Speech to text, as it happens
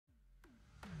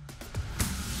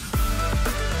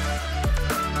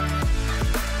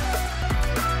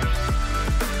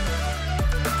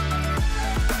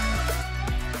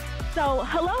So,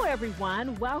 hello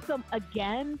everyone. Welcome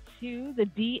again to the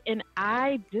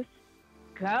D&I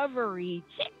Discovery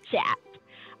Chit Chat.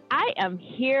 I am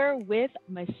here with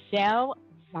Michelle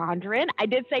Vondran. I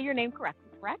did say your name correctly,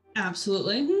 correct?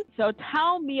 Absolutely. So,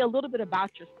 tell me a little bit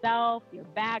about yourself, your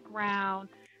background,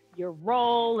 your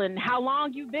role, and how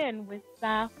long you've been with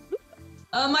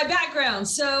My background.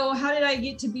 So how did I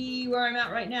get to be where I'm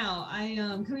at right now?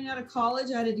 Coming out of college,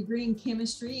 I had a degree in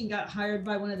chemistry and got hired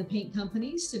by one of the paint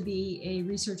companies to be a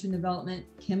research and development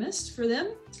chemist for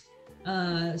them.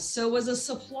 So was a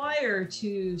supplier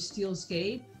to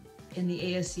Steelscape in the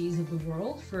ASCs of the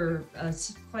world for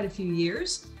quite a few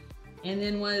years. And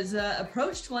then was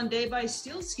approached one day by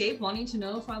Steelscape wanting to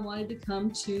know if I wanted to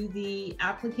come to the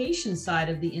application side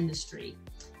of the industry.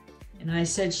 And I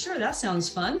said, sure, that sounds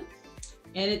fun.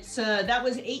 And that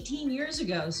was 18 years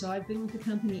ago. So I've been with the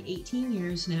company 18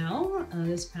 years now,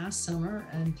 this past summer,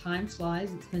 and time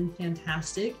flies. It's been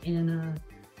fantastic. And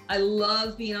I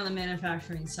love being on the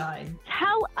manufacturing side.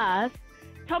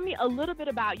 Tell me a little bit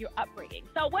about your upbringing.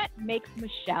 So what makes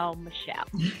Michelle?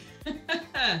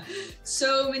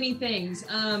 So many things.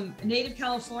 Native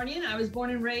Californian. I was born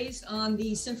and raised on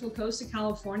the central coast of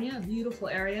California, a beautiful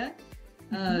area.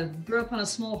 Grew up on a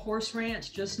small horse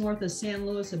ranch just north of San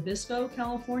Luis Obispo,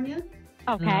 California.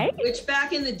 Okay. Which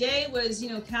back in the day was,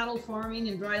 cattle farming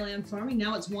and dry land farming.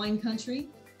 Now it's wine country.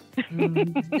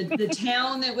 The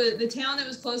town that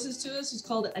was closest to us was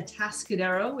called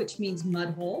Atascadero, which means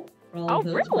mud hole. For all of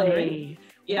those really? wondering.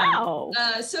 Yeah. Wow.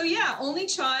 Only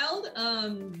child,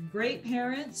 great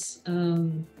parents, a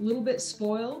little bit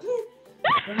spoiled.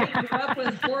 Right? Grew up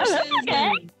with horses.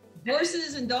 Okay.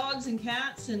 Horses and dogs and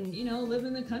cats and,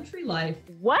 living the country life.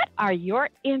 What are your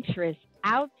interests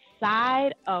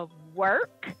outside of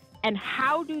work and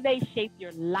how do they shape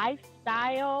your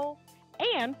lifestyle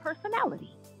and personality?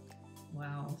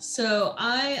 Wow. So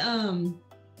I am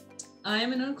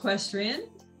an equestrian.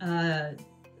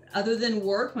 Other than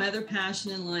work, my other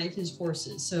passion in life is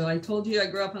horses. So I told you I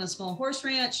grew up on a small horse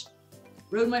ranch.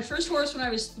 Rode my first horse when I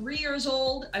was 3 years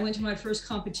old. I went to my first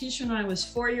competition when I was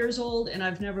 4 years old, and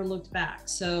I've never looked back.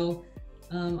 So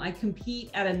I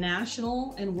compete at a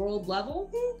national and world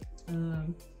level.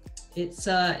 It's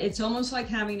almost like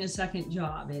having a second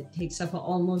job. It takes up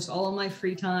almost all of my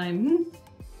free time.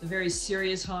 It's a very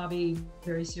serious hobby,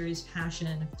 very serious passion.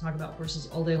 I can talk about horses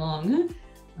all day long.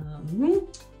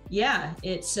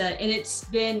 It's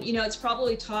been, it's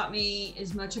probably taught me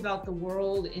as much about the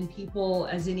world and people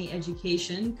as any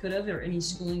education could have, or any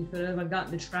schooling could have. I've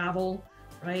gotten to travel,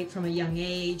 right, from a young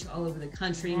age, all over the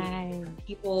country, meeting different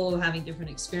people, having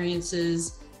different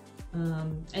experiences.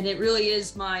 And it really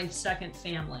is my second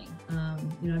family.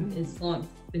 I've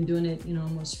been doing it,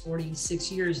 almost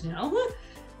 46 years now.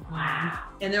 Wow.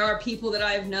 And there are people that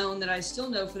I've known that I still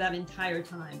know for that entire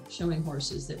time showing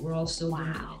horses that we're all still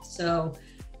doing it. So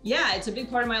yeah, it's a big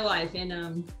part of my life. And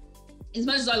as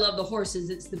much as I love the horses,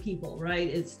 it's the people, right?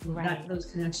 It's those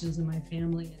connections in my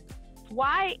family.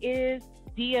 Why is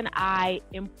D&I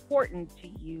important to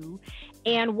you?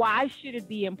 And why should it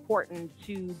be important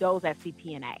to those at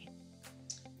CPNA?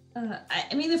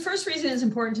 The first reason it's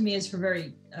important to me is for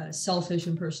very selfish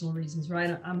and personal reasons,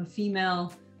 right? I'm a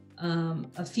female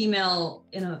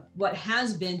in what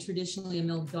has been traditionally a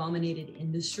male-dominated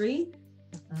industry.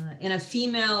 And a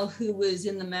female who was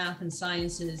in the math and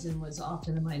sciences and was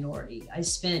often the minority. I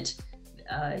spent,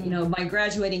 my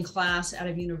graduating class out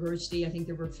of university, I think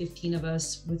there were 15 of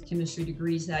us with chemistry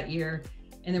degrees that year,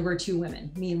 and there were 2 women,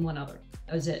 me and one other.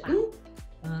 That was it.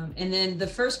 And then the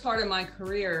first part of my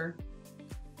career,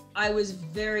 I was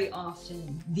very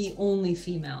often the only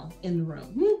female in the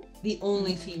room, the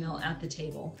only female at the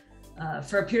table.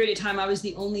 For a period of time, I was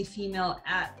the only female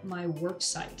at my work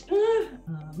site.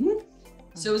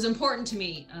 So it was important to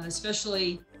me,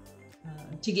 especially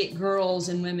to get girls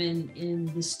and women in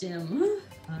the STEM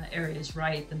areas,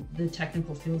 right? The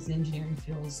technical fields, the engineering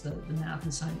fields, the math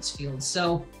and science fields.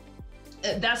 So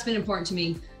that's been important to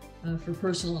me for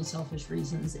personal and selfish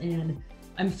reasons. And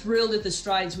I'm thrilled at the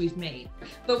strides we've made.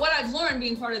 But what I've learned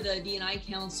being part of the D&I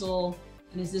Council,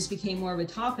 and as this became more of a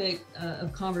topic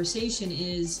of conversation,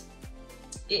 is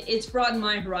it's broadened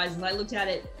my horizons. I looked at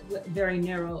it very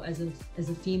narrow as a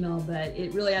female, but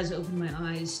it really has opened my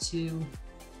eyes to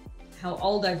how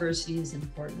all diversity is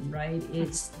important, right?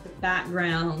 It's the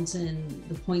backgrounds and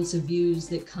the points of views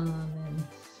that come,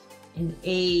 and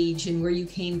age and where you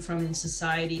came from in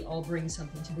society all bring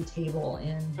something to the table,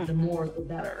 and the more the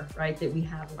better, right, that we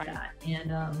have with that.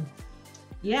 And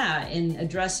and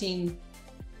addressing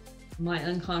my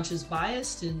unconscious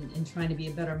bias and trying to be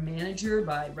a better manager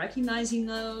by recognizing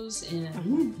those and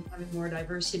having more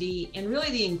diversity, and really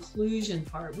the inclusion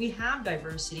part. We have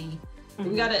diversity,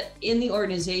 we got it in the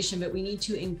organization, but we need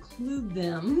to include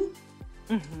them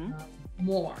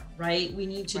more, right? We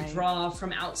need to draw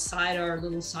from outside our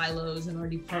little silos and our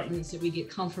departments that we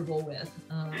get comfortable with,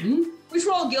 which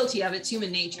we're all guilty of. It's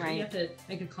human nature. You have to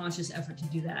make a conscious effort to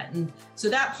do that. And so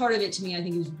that part of it to me, I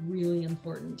think is really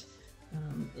important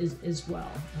as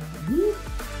well.